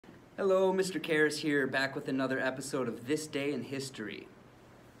Hello, Mr. Karras here, back with another episode of This Day in History.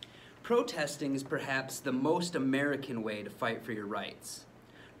 Protesting is perhaps the most American way to fight for your rights.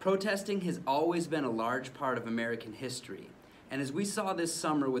 Protesting has always been a large part of American history, and as we saw this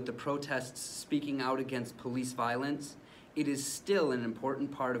summer with the protests speaking out against police violence, it is still an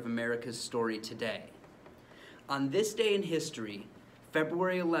important part of America's story today. On this day in history,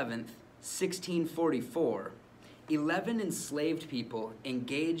 February 11th, 1644, 11 enslaved people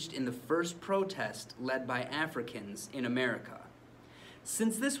engaged in the first protest led by Africans in America.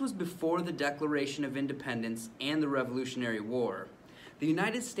 Since this was before the Declaration of Independence and the Revolutionary War, the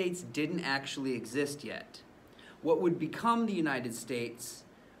United States didn't actually exist yet. What would become the United States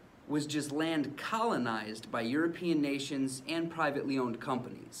was just land colonized by European nations and privately owned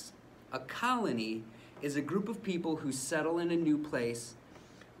companies. A colony is a group of people who settle in a new place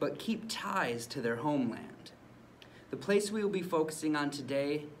but keep ties to their homeland. The place we will be focusing on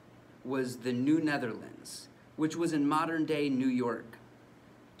today was the New Netherlands, which was in modern-day New York.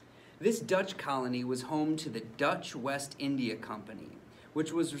 This Dutch colony was home to the Dutch West India Company,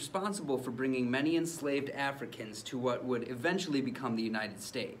 which was responsible for bringing many enslaved Africans to what would eventually become the United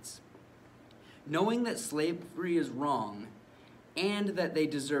States. Knowing that slavery is wrong and that they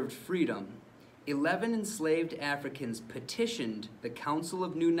deserved freedom, 11 enslaved Africans petitioned the Council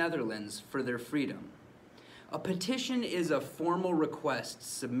of New Netherlands for their freedom. A petition is a formal request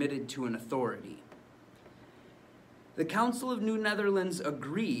submitted to an authority. The Council of New Netherlands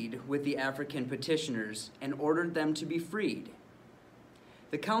agreed with the African petitioners and ordered them to be freed.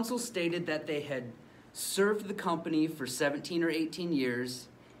 The council stated that they had served the company for 17 or 18 years,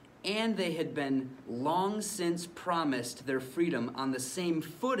 and they had been long since promised their freedom on the same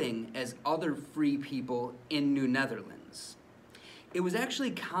footing as other free people in New Netherlands. It was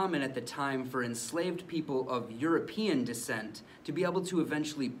actually common at the time for enslaved people of European descent to be able to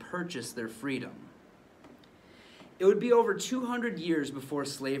eventually purchase their freedom. It would be over 200 years before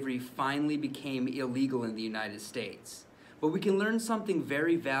slavery finally became illegal in the United States. But we can learn something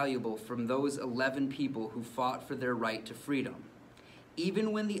very valuable from those 11 people who fought for their right to freedom.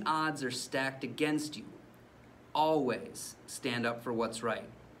 Even when the odds are stacked against you, always stand up for what's right.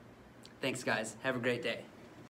 Thanks, guys. Have a great day.